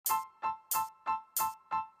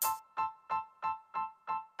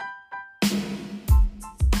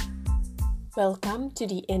Welcome to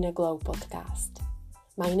the Inner Glow podcast.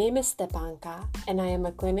 My name is Stepanka and I am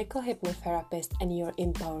a clinical hypnotherapist and your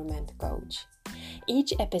empowerment coach.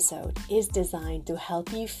 Each episode is designed to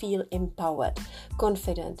help you feel empowered,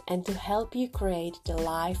 confident, and to help you create the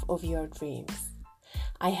life of your dreams.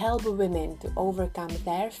 I help women to overcome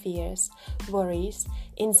their fears, worries,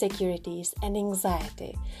 insecurities, and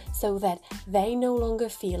anxiety so that they no longer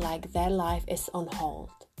feel like their life is on hold.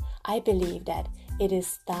 I believe that it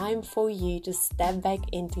is time for you to step back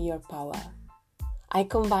into your power. I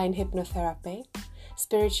combine hypnotherapy,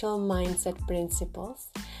 spiritual mindset principles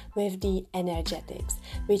with the energetics,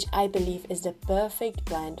 which I believe is the perfect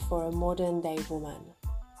blend for a modern day woman.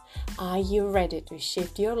 Are you ready to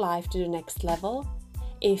shift your life to the next level?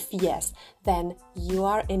 If yes, then you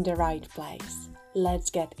are in the right place.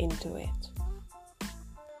 Let's get into it.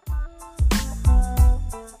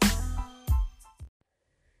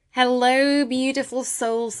 Hello, beautiful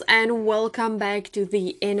souls, and welcome back to the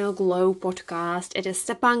Inner Glow podcast. It is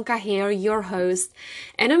Stepanka here, your host,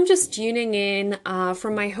 and I'm just tuning in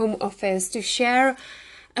from my home office to share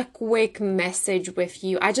a quick message with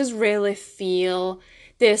you. I just really feel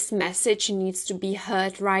this message needs to be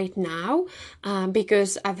heard right now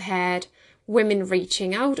because I've had women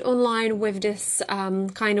reaching out online with this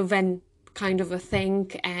kind of a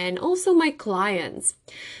thing, and also my clients.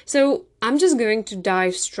 So I'm just going to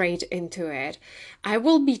dive straight into it. I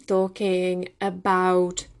will be talking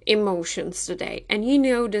about emotions today, and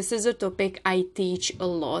this is a topic I teach a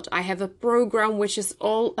lot. I have a program which is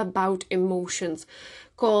all about emotions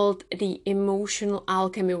called the Emotional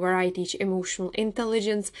Alchemy, where I teach emotional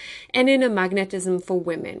intelligence and inner magnetism for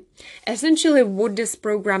women. Essentially what this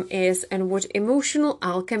program is and what Emotional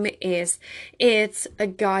Alchemy is, it's a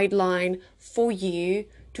guideline for you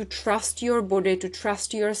to trust your body, to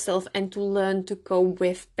trust yourself, and to learn to cope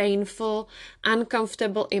with painful,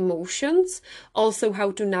 uncomfortable emotions. Also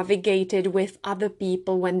how to navigate it with other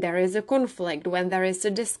people when there is a conflict, when there is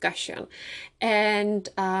a discussion. And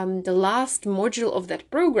the last module of that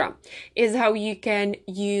program is how you can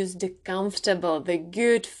use the comfortable, the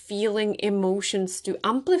good feeling emotions to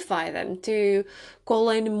amplify them, to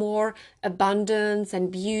call in more abundance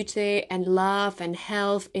and beauty and love and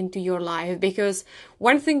health into your life. Because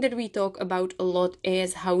one thing that we talk about a lot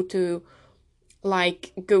is how to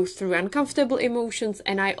go through uncomfortable emotions,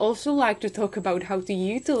 and I also like to talk about how to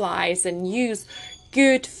utilize and use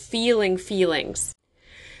good feelings.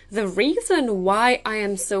 The reason why I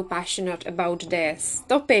am so passionate about this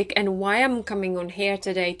topic and why I'm coming on here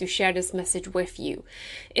today to share this message with you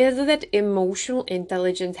is that emotional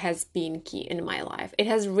intelligence has been key in my life. It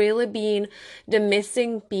has really been the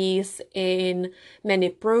missing piece in many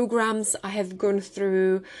programs I have gone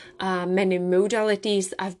through, many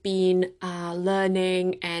modalities I've been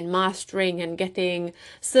learning and mastering and getting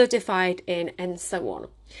certified in, and so on.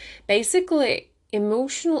 Basically,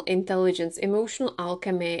 emotional intelligence, emotional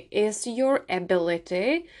alchemy is your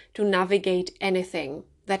ability to navigate anything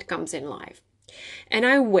that comes in life. And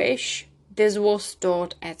I wish this was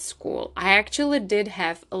taught at school. I actually did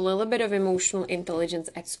have a little bit of emotional intelligence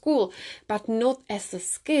at school, but not as a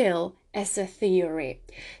skill, as a theory.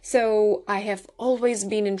 So I have always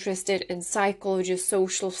been interested in psychology,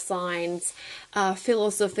 social science,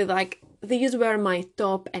 philosophy, these were my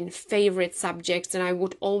top and favorite subjects, and I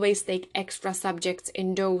would always take extra subjects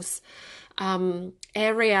in those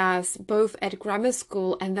areas, both at grammar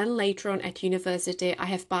school and then later on at university. I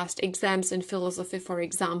have passed exams in philosophy, for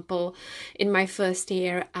example, in my first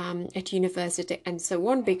year at university, and so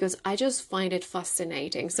on, because I just find it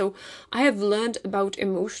fascinating. So I have learned about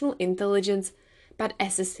emotional intelligence, but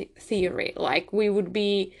as a theory. We would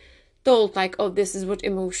be told, oh, this is what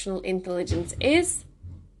emotional intelligence is.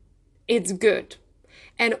 It's good.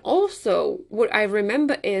 And also what I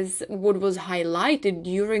remember is what was highlighted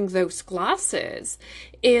during those classes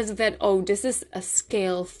is that, this is a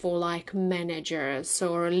skill for managers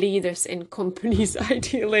or leaders in companies,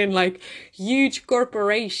 ideally in huge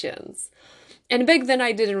corporations. And back then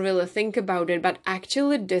I didn't really think about it, but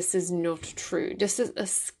actually this is not true. This is a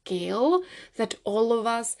skill that all of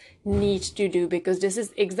us need to do, because this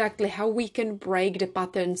is exactly how we can break the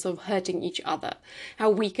patterns of hurting each other, how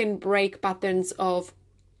we can break patterns of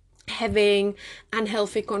having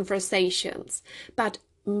unhealthy conversations. But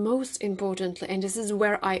most importantly, and this is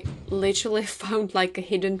where I literally found a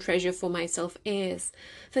hidden treasure for myself, is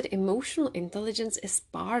that emotional intelligence is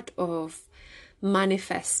part of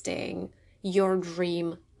manifesting your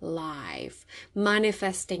dream life,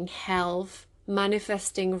 manifesting health,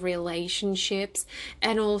 manifesting relationships,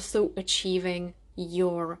 and also achieving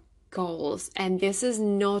your goals. And this is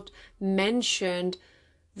not mentioned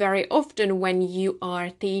very often when you are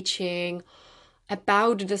teaching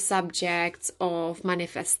about the subjects of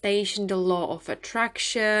manifestation, the law of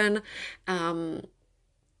attraction,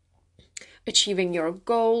 achieving your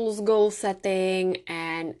goals, goal setting,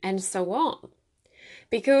 and so on.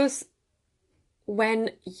 Because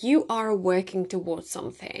when you are working towards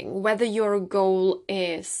something, whether your goal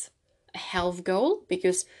is a health goal,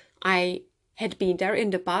 because I had been there in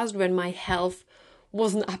the past when my health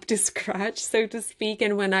wasn't up to scratch, so to speak,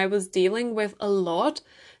 and when I was dealing with a lot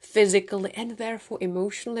physically and therefore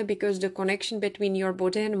emotionally, because the connection between your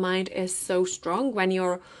body and mind is so strong. When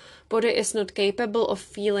your body is not capable of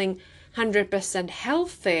feeling 100%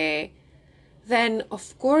 healthy, then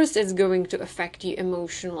of course it's going to affect you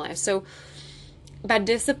emotionally. So, but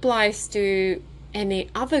this applies to any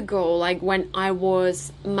other goal, like when I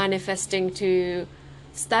was manifesting to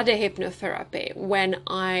study hypnotherapy, when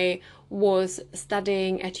I was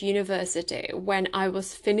studying at university, when I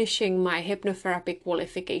was finishing my hypnotherapy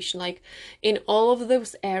qualification. Like in all of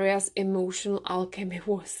those areas, emotional alchemy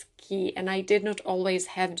was key, and I did not always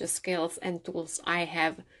have the skills and tools I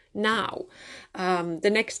have now. The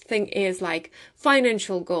next thing is like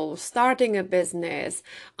financial goals, starting a business,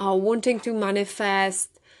 wanting to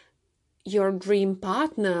manifest your dream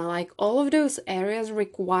partner. Like all of those areas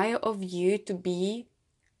require of you to be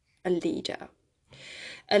a leader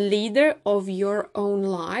of your own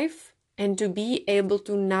life, and to be able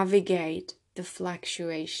to navigate the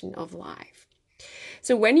fluctuation of life.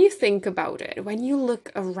 So when you think about it, when you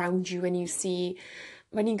look around you and you see,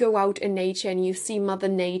 when you go out in nature and you see Mother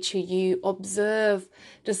Nature, you observe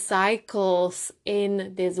the cycles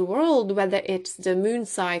in this world, whether it's the moon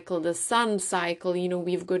cycle, the sun cycle,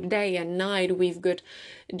 we've got day and night, we've got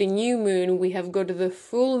the new moon, we have got the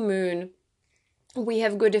full moon. We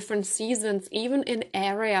have got different seasons, even in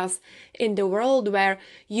areas in the world where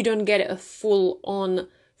you don't get a full on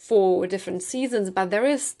 4 different seasons, but there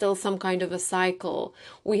is still some kind of a cycle.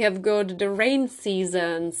 We have got the rain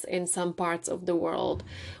seasons in some parts of the world.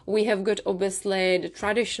 We have got obviously the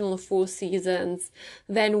traditional 4 seasons.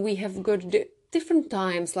 Then we have got the different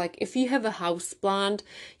times. Like if you have a house plant,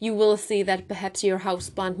 you will see that perhaps your house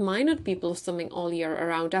plant might not be blossoming all year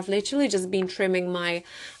around. I've literally just been trimming my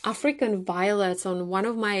African violets on one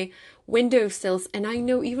of my windowsills, and I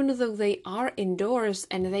know even though they are indoors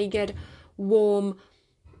and they get warm,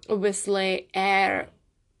 obviously, air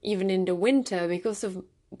even in the winter because of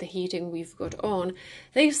the heating we've got on,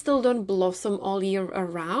 they still don't blossom all year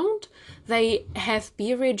around. They have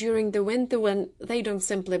period during the winter when they don't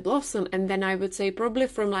simply blossom, and then I would say probably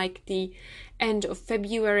from like the end of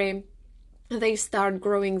February they start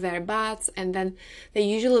growing their buds, and then they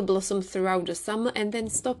usually blossom throughout the summer and then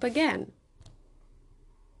stop again.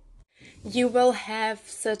 You will have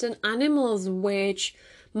certain animals which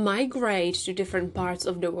migrate to different parts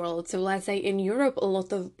of the world. So let's say in Europe, a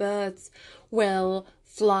lot of birds will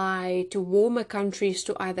fly to warmer countries,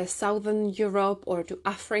 to either Southern Europe or to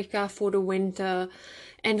Africa for the winter,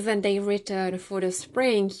 and when they return for the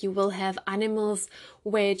spring, you will have animals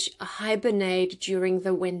which hibernate during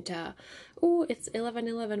the winter. Oh, it's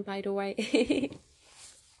 11:11 by the way.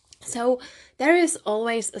 So there is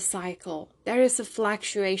always a cycle. There is a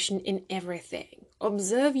fluctuation in everything.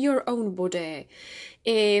 Observe your own body.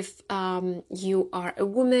 If you are a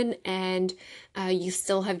woman and you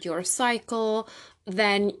still have your cycle,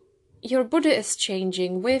 then your body is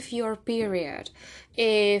changing with your period.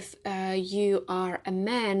 If you are a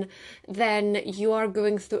man, then you are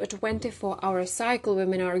going through a 24-hour cycle.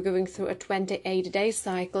 Women are going through a 28-day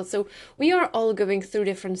cycle. So we are all going through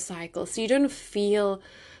different cycles. You don't feel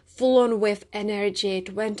full on with energy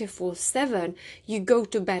 24/7. You go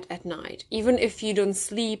to bed at night. Even if you don't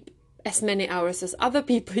sleep as many hours as other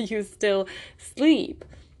people, you still sleep.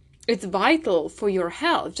 It's vital for your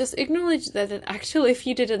health. Just acknowledge that actually if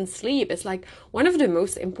you didn't sleep, it's like one of the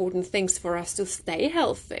most important things for us to stay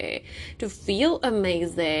healthy, to feel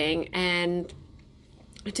amazing, and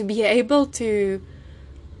to be able to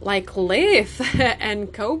like live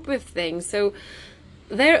and cope with things. So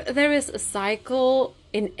there is a cycle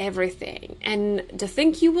in everything, and the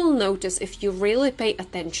thing you will notice if you really pay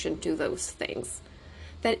attention to those things,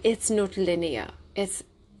 that it's not linear, it's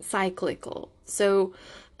cyclical. So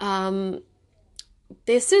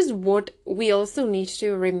this is what we also need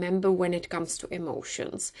to remember when it comes to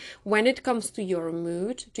emotions, when it comes to your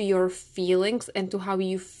mood, to your feelings, and to how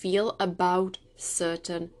you feel about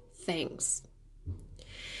certain things.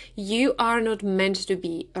 You are not meant to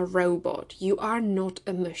be a robot. You are not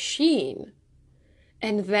a machine.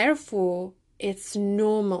 And therefore, it's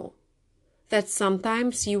normal that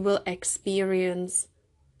sometimes you will experience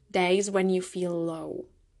days when you feel low.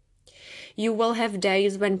 You will have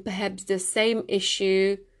days when perhaps the same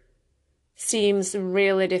issue seems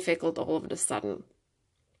really difficult all of a sudden.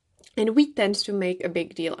 And we tend to make a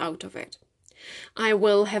big deal out of it. I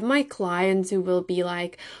will have my clients who will be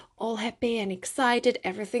like all happy and excited,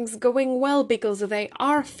 everything's going well because they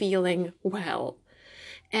are feeling well.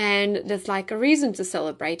 And that's like a reason to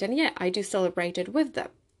celebrate. And yeah, I do celebrate it with them.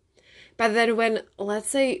 But then when, let's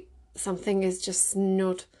say, something is just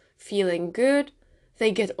not feeling good,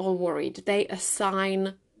 they get all worried. They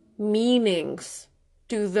assign meanings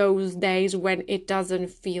to those days when it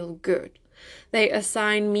doesn't feel good. They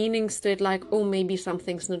assign meanings to it like, oh, maybe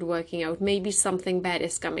something's not working out. Maybe something bad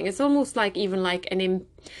is coming. It's almost like even like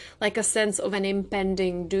like a sense of an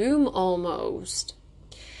impending doom almost.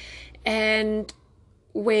 And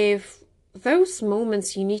with those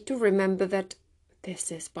moments, you need to remember that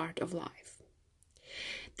this is part of life.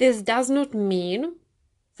 This does not mean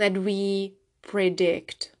that we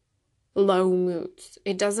predict low moods.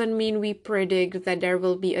 It doesn't mean we predict that there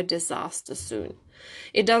will be a disaster soon.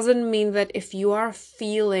 It doesn't mean that if you are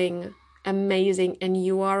feeling amazing and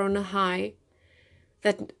you are on a high,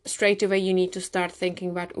 that straight away you need to start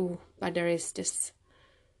thinking about, oh, but there is this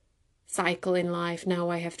cycle in life,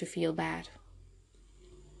 now I have to feel bad.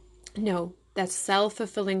 No, that's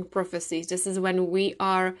self-fulfilling prophecies. This is when we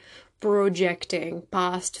are projecting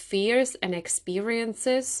past fears and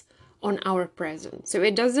experiences on our present. So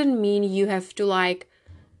it doesn't mean you have to like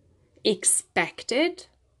expect it.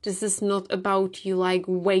 This is not about you like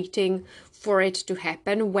waiting for it to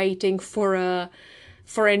happen, waiting for an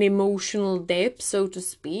emotional dip, so to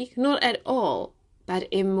speak. Not at all. But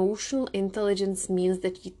emotional intelligence means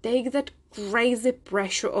that you take that crazy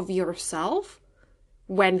pressure of yourself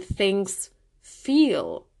when things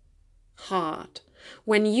feel hard,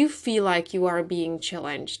 when you feel like you are being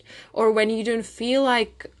challenged, or when you don't feel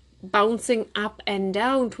like bouncing up and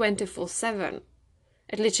down 24/7.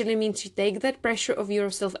 It literally means you take that pressure of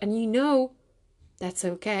yourself and you know that's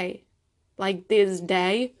okay. Like this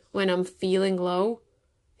day when I'm feeling low,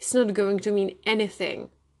 it's not going to mean anything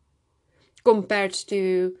compared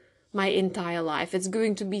to my entire life. It's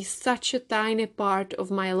going to be such a tiny part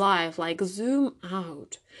of my life. Like zoom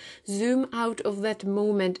out of that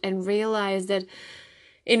moment and realize that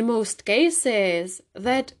in most cases,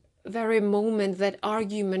 that very moment, that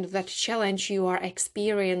argument, that challenge you are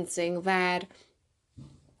experiencing, that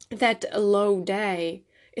low day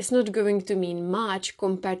is not going to mean much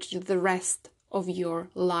compared to the rest of your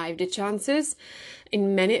life. The chances,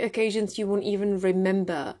 in many occasions, you won't even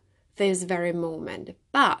remember this very moment.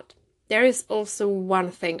 But there is also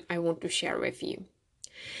one thing I want to share with you.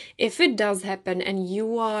 If it does happen and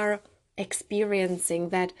you are experiencing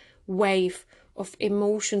that wave of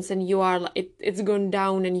emotions and it's gone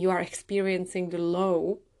down and you are experiencing the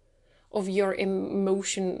low of your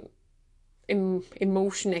emotion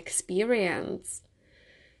experience,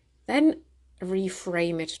 then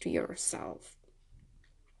reframe it to yourself.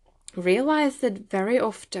 Realize that very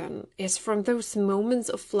often it's from those moments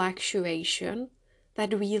of fluctuation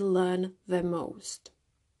that we learn the most.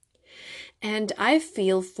 And I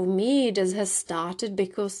feel for me this has started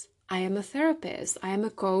because I am a therapist, I am a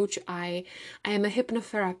coach, I am a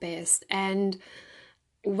hypnotherapist, and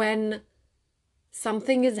when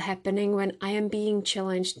something is happening, when I am being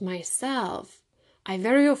challenged myself, I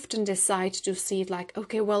very often decide to see it like,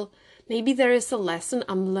 okay, well, maybe there is a lesson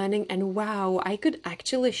I'm learning and wow, I could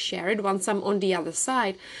actually share it once I'm on the other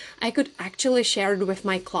side. I could actually share it with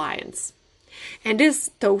my clients. And this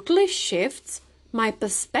totally shifts my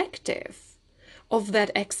perspective of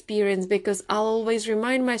that experience because I'll always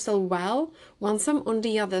remind myself, well, once I'm on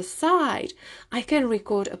the other side, I can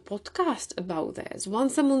record a podcast about this.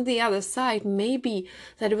 Once I'm on the other side, maybe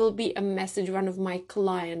that will be a message one of my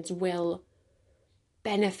clients will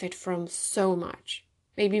benefit from so much.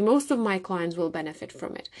 Maybe most of my clients will benefit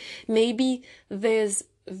from it. Maybe this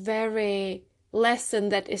very lesson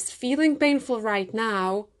that is feeling painful right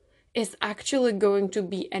now is actually going to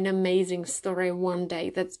be an amazing story one day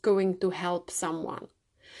that's going to help someone.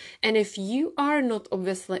 And if you are not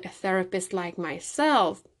obviously a therapist like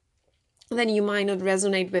myself, then you might not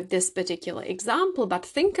resonate with this particular example, but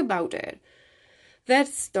think about it. That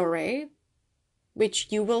story, which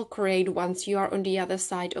you will create once you are on the other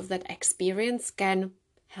side of that experience, can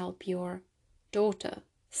help your daughter,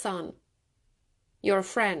 son, your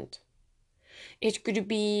friend. It could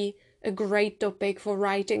be a great topic for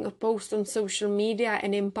writing a post on social media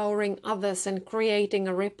and empowering others and creating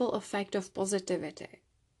a ripple effect of positivity.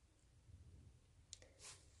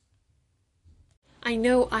 I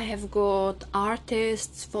know I have got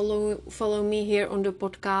artists follow me here on the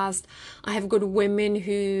podcast. I have got women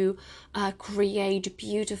who create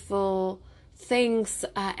beautiful things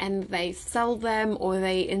and they sell them or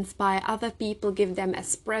they inspire other people, give them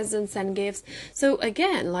as presents and gifts. So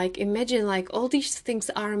again, like imagine like all these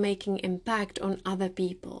things are making impact on other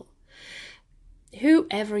people.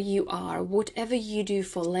 Whoever you are, whatever you do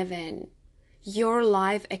for living, your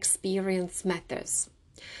life experience matters.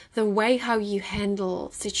 The way how you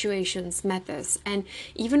handle situations matters. And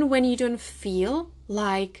even when you don't feel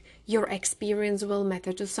like your experience will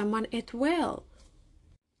matter to someone, it will.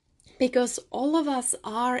 Because all of us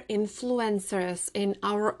are influencers in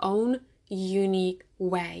our own unique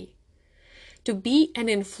way. To be an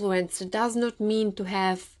influencer does not mean to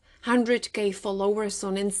have 100k followers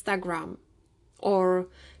on Instagram or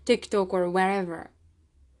TikTok or wherever.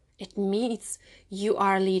 It means you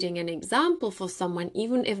are leading an example for someone,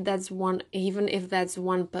 even if that's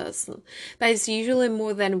one person. But it's usually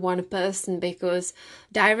more than one person, because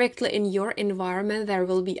directly in your environment there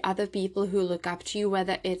will be other people who look up to you,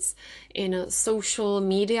 whether it's in a social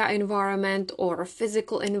media environment or a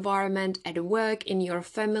physical environment, at work, in your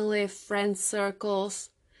family, friend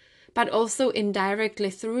circles, but also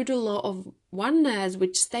indirectly through the law of oneness,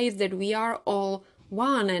 which states that we are all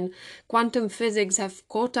one, and quantum physics have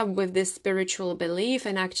caught up with this spiritual belief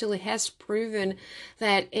and actually has proven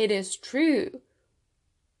that it is true.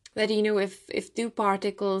 That, you know, if two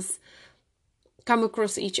particles come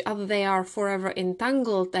across each other, they are forever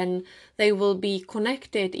entangled and they will be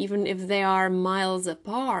connected even if they are miles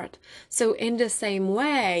apart. So in the same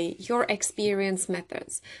way, your experience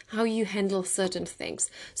matters, how you handle certain things.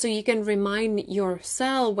 So you can remind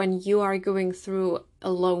yourself when you are going through a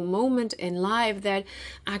low moment in life that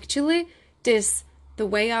actually the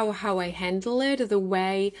way how I handle it, the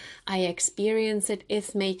way I experience it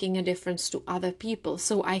is making a difference to other people.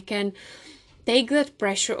 So I can take that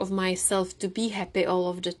pressure of myself to be happy all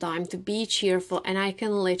of the time, to be cheerful, and I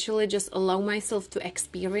can literally just allow myself to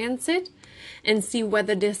experience it and see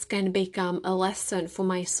whether this can become a lesson for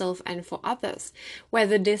myself and for others,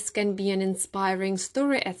 whether this can be an inspiring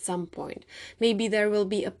story at some point. Maybe there will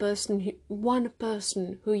be one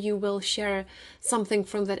person who you will share something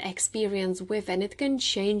from that experience with, and it can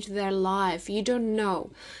change their life. You don't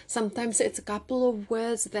know. Sometimes it's a couple of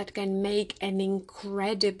words that can make an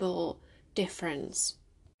incredible difference.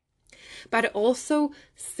 But also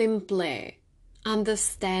simply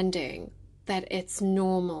understanding that it's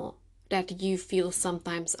normal that you feel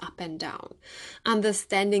sometimes up and down,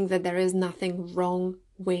 understanding that there is nothing wrong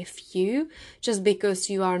with you just because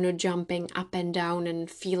you are not jumping up and down and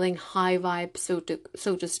feeling high vibe, so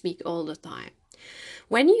to speak, all the time.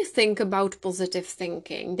 When you think about positive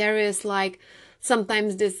thinking, there is like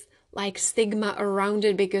sometimes this like stigma around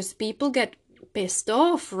it, because people get pissed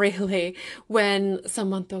off really when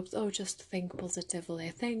someone talks, oh, just think positively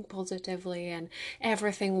and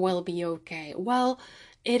everything will be okay. Well,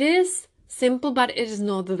 it is simple, but it is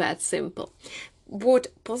not that simple. What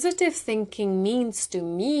positive thinking means to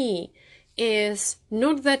me is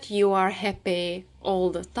not that you are happy all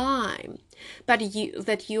the time, but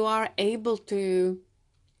that you are able to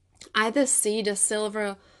either see the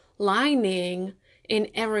silver lining in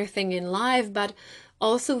everything in life, but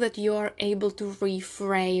also that you are able to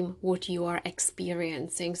reframe what you are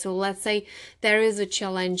experiencing. So let's say there is a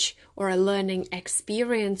challenge or a learning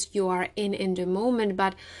experience you are in the moment,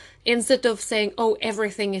 but instead of saying, oh,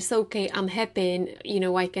 everything is okay, I'm happy, and you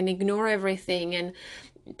know, I can ignore everything, and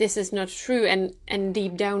this is not true, and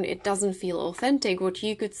deep down it doesn't feel authentic, what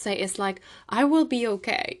you could say is like, I will be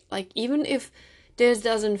okay. Like, even if this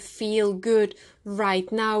doesn't feel good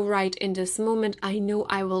right now, right in this moment, I know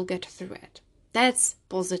I will get through it. That's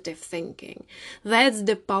positive thinking. That's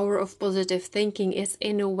the power of positive thinking, is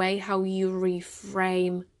in a way how you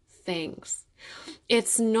reframe things.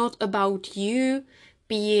 It's not about you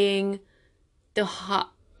being the high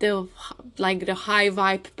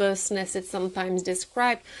vibe person, as it's sometimes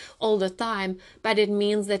described, all the time, but it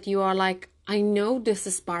means that you are like, I know this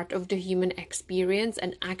is part of the human experience,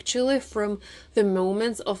 and actually from the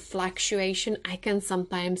moments of fluctuation I can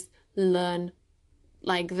sometimes learn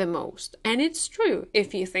like the most. And it's true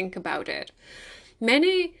if you think about it.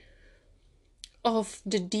 Many of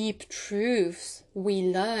the deep truths we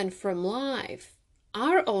learn from life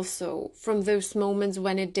are also from those moments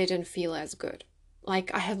when it didn't feel as good.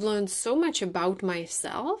 Like, I have learned so much about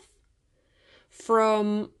myself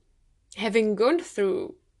from having gone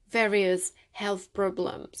through various health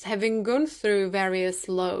problems, having gone through various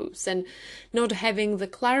lows and not having the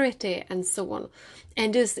clarity and so on.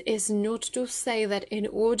 And this is not to say that in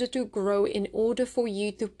order to grow, in order for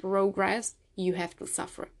you to progress, you have to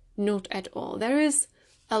suffer. Not at all. There is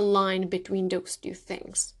a line between those two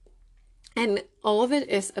things. And all of it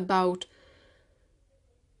is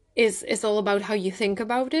all about how you think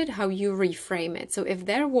about it, how you reframe it. So if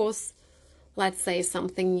there was, let's say,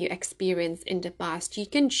 something you experienced in the past, you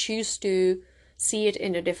can choose to see it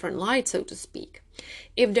in a different light, so to speak.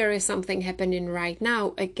 If there is something happening right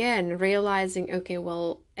now, again, realizing, okay,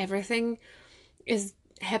 well, everything is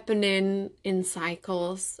happening in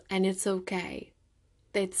cycles and it's okay.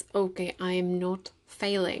 It's okay. I am not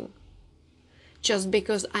failing. Just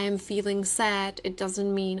because I am feeling sad, it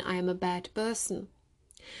doesn't mean I am a bad person.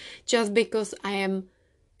 Just because I am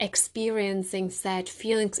experiencing sad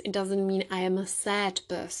feelings, it doesn't mean I am a sad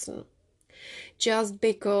person. Just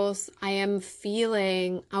because I am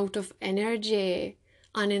feeling out of energy,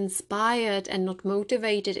 uninspired and not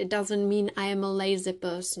motivated, it doesn't mean I am a lazy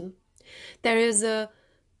person. There is a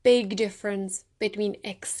big difference between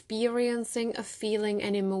experiencing a feeling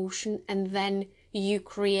and emotion and then you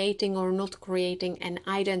creating or not creating an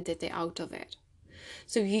identity out of it.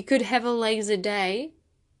 So you could have a lazy day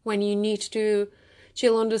when you need to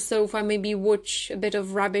chill on the sofa, maybe watch a bit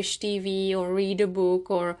of rubbish TV or read a book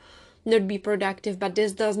or not be productive, but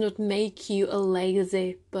this does not make you a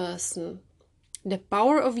lazy person. The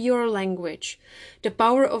power of your language, the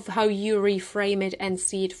power of how you reframe it and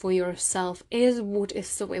see it for yourself is what is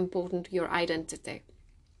so important to your identity.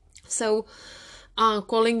 So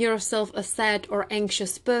calling yourself a sad or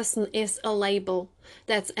anxious person is a label.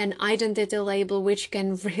 That's an identity label which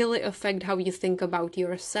can really affect how you think about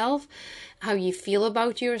yourself, how you feel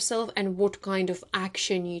about yourself, and what kind of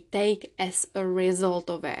action you take as a result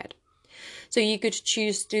of it. So you could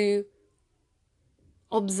choose to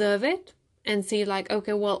observe it and see like,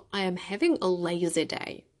 okay, well, I am having a lazy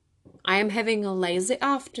day. I am having a lazy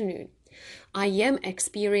afternoon. I am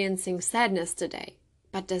experiencing sadness today.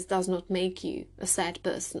 But this does not make you a sad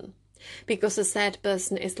person. Because a sad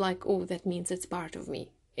person is like, oh, that means it's part of me.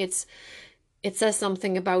 It says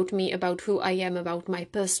something about me, about who I am, about my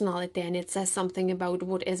personality, and it says something about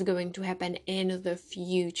what is going to happen in the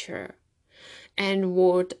future. And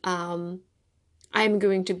what I'm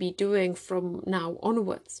going to be doing from now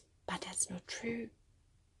onwards. But that's not true.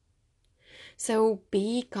 So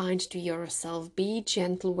be kind to yourself, be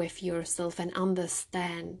gentle with yourself and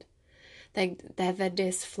understand that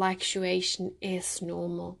this fluctuation is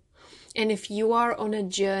normal. And if you are on a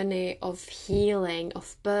journey of healing,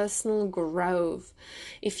 of personal growth,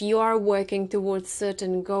 if you are working towards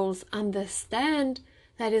certain goals, understand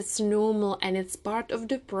that it's normal and it's part of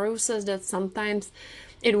the process, that sometimes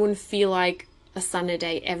it won't feel like a sunny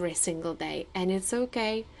day every single day. And it's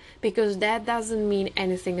okay, because that doesn't mean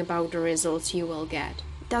anything about the results you will get.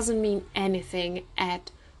 It doesn't mean anything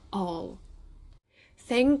at all.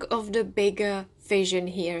 Think of the bigger vision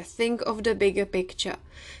here. Think of the bigger picture.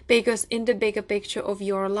 Because in the bigger picture of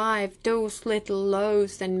your life, those little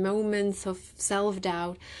lows and moments of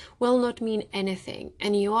self-doubt will not mean anything.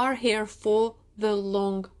 And you are here for the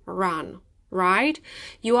long run, right?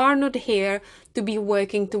 You are not here to be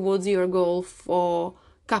working towards your goal for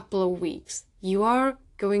a couple of weeks. You are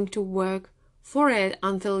going to work for it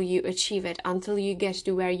until you achieve it, until you get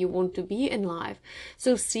to where you want to be in life.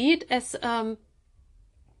 So see it as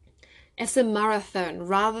a marathon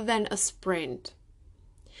rather than a sprint.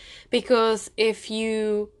 Because if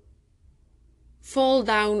you fall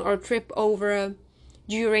down or trip over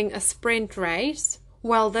during a sprint race,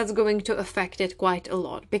 well, that's going to affect it quite a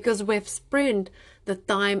lot. Because with sprint, the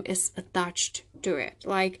time is attached to it.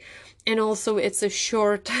 And also it's a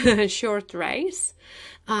short race.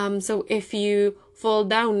 So if you fall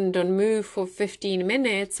down and don't move for 15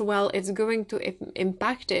 minutes, well, it's going to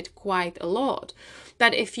impact it quite a lot.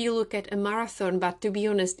 But if you look at a marathon, but to be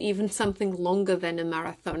honest, even something longer than a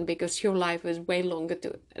marathon, because your life is way longer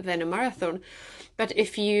than a marathon. But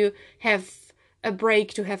if you have a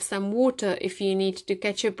break to have some water, if you need to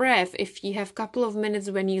catch a breath, if you have a couple of minutes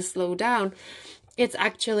when you slow down, it's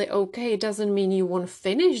actually okay. It doesn't mean you won't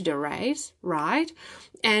finish the race, right?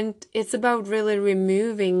 And it's about really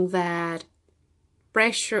removing that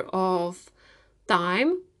pressure of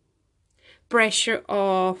time, pressure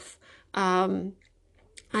of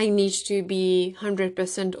I need to be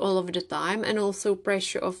 100% all of the time, and also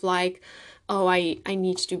pressure of oh, I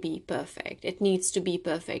need to be perfect. It needs to be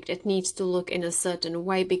perfect. It needs to look in a certain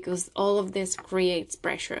way, because all of this creates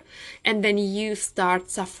pressure. And then you start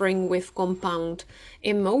suffering with compound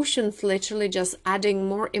emotions, literally just adding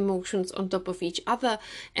more emotions on top of each other,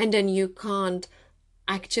 and then you can't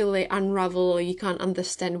actually unravel, or you can't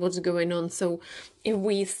understand what's going on. So if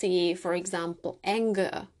we see, for example,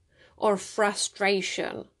 anger or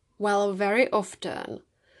frustration, well, very often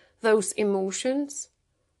those emotions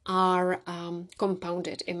are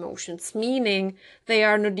compounded emotions, meaning they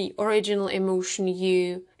are not the original emotion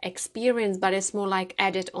you experience, but it's more like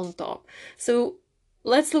added on top. So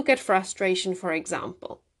let's look at frustration, for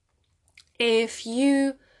example. If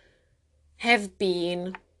you have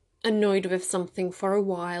been annoyed with something for a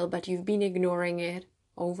while, but you've been ignoring it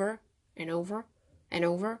over and over and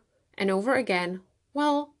over and over again,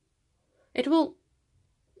 well, it will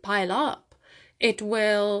pile up. It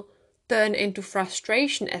will turn into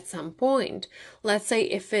frustration at some point. Let's say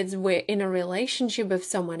if it's in a relationship with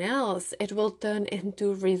someone else, it will turn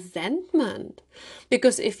into resentment.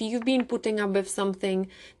 Because if you've been putting up with something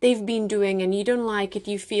they've been doing and you don't like it,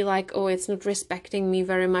 you feel like, oh, it's not respecting me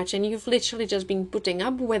very much, and you've literally just been putting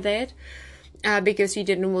up with it because you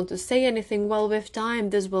didn't want to say anything. Well, with time,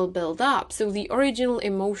 this will build up. So the original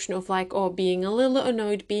emotion of like, oh, being a little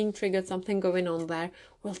annoyed, being triggered, something going on there,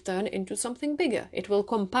 will turn into something bigger. It will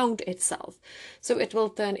compound itself. So it will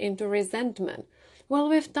turn into resentment. Well,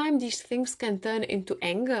 with time, these things can turn into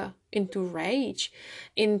anger, into rage,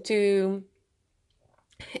 into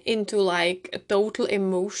like a total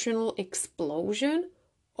emotional explosion,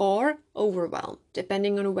 or overwhelm,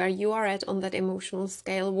 depending on where you are at on that emotional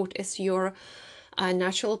scale. What is your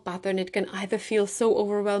natural pattern? It can either feel so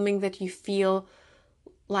overwhelming that you feel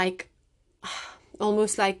like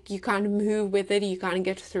almost like you can't move with it, you can't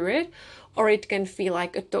get through it, or it can feel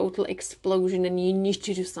like a total explosion and you need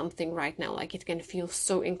to do something right now. Like it can feel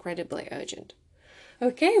so incredibly urgent.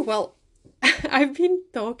 Okay, well, I've been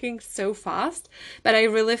talking so fast, but I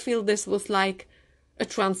really feel this was like a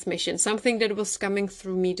transmission, something that was coming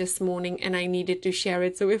through me this morning and I needed to share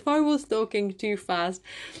it. So if I was talking too fast,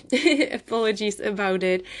 apologies about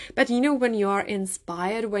it. But you know, when you are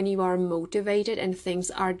inspired, when you are motivated and things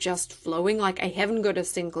are just flowing, like I haven't got a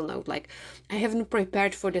single note, like I haven't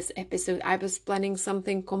prepared for this episode. I was planning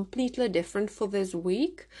something completely different for this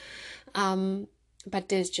week. But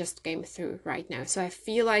this just came through right now. So I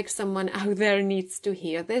feel like someone out there needs to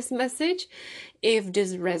hear this message. If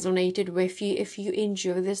this resonated with you, if you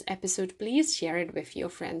enjoy this episode, please share it with your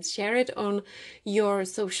friends. Share it on your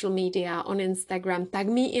social media, on Instagram. Tag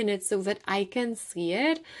me in it so that I can see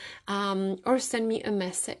it. Or send me a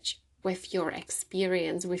message with your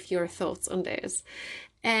experience, with your thoughts on this.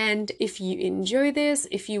 And if you enjoy this,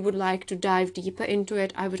 if you would like to dive deeper into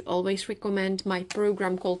it, I would always recommend my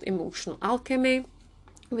program called Emotional Alchemy,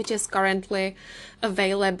 which is currently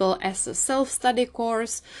available as a self-study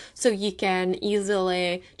course. So you can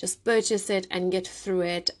easily just purchase it and get through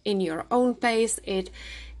it in your own pace. It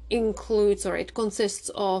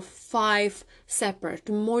consists of 5 separate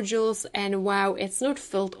modules, and wow, it's not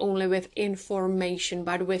filled only with information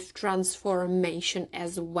but with transformation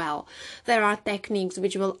as well. There are techniques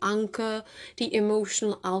which will anchor the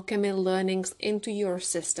emotional alchemy learnings into your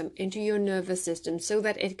system, into your nervous system, so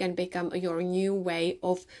that it can become your new way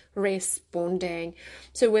of responding.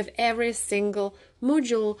 So with every single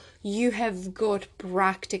module, you have got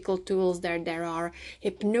practical tools there. There are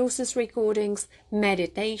hypnosis recordings,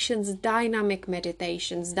 meditations, dynamic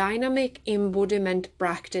embodiment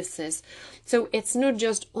practices. So it's not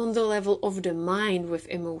just on the level of the mind with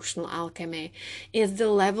emotional alchemy, it's the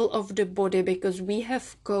level of the body, because we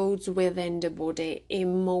have codes within the body,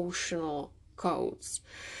 emotional codes.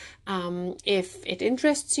 If it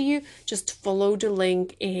interests you, just follow the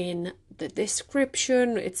link in the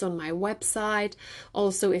description. It's on my website.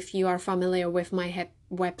 Also, if you are familiar with my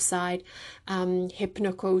website,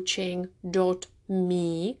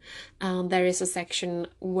 hypnocoaching.me, there is a section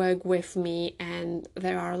Work With Me, and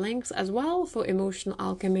there are links as well for Emotional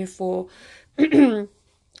Alchemy, for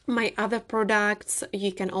my other products.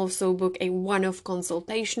 You can also book a one-off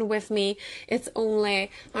consultation with me. It's only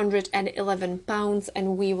 £111,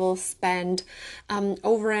 and we will spend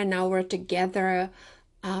over an hour together,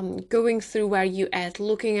 going through where you at,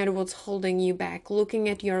 looking at what's holding you back, looking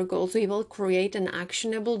at your goals. We will create an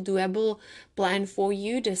actionable, doable plan for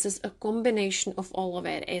you. This is a combination of all of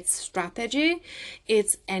it. It's strategy,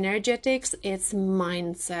 it's energetics, it's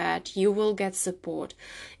mindset. You will get support.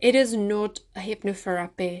 It is not a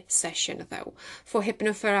hypnotherapy session though. For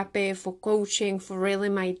hypnotherapy, for coaching, for really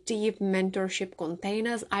my deep mentorship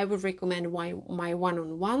containers, I would recommend my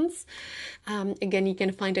one-on-ones. Again, you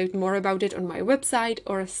can find out more about it on my website,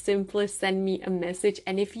 or simply send me a message.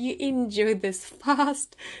 And if you enjoyed this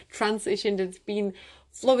fast transition that's been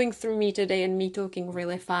flowing through me today and me talking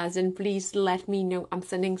really fast, then please let me know. I'm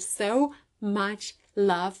sending so much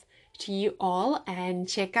love to you all, and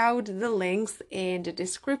check out the links in the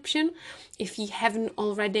description. If you haven't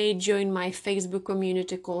already joined my Facebook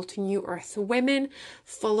community called New Earth Women,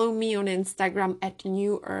 follow me on Instagram at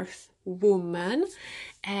New Earth woman,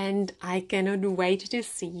 and I cannot wait to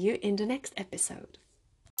see you in the next episode.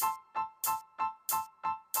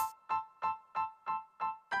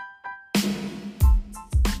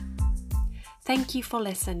 Thank you for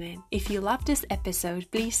listening. If you loved this episode,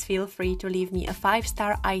 please feel free to leave me a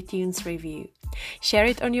 5-star iTunes review. Share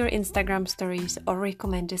it on your Instagram stories or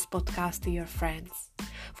recommend this podcast to your friends.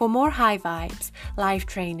 For more high vibes, live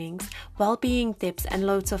trainings, well-being tips and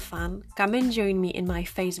loads of fun, come and join me in my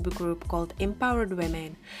Facebook group called Empowered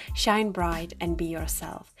Women. Shine bright and be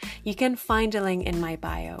yourself. You can find the link in my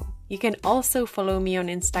bio. You can also follow me on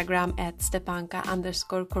Instagram at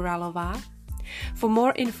Stepanka_Kuralova. For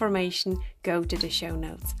more information, go to the show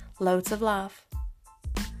notes. Loads of love.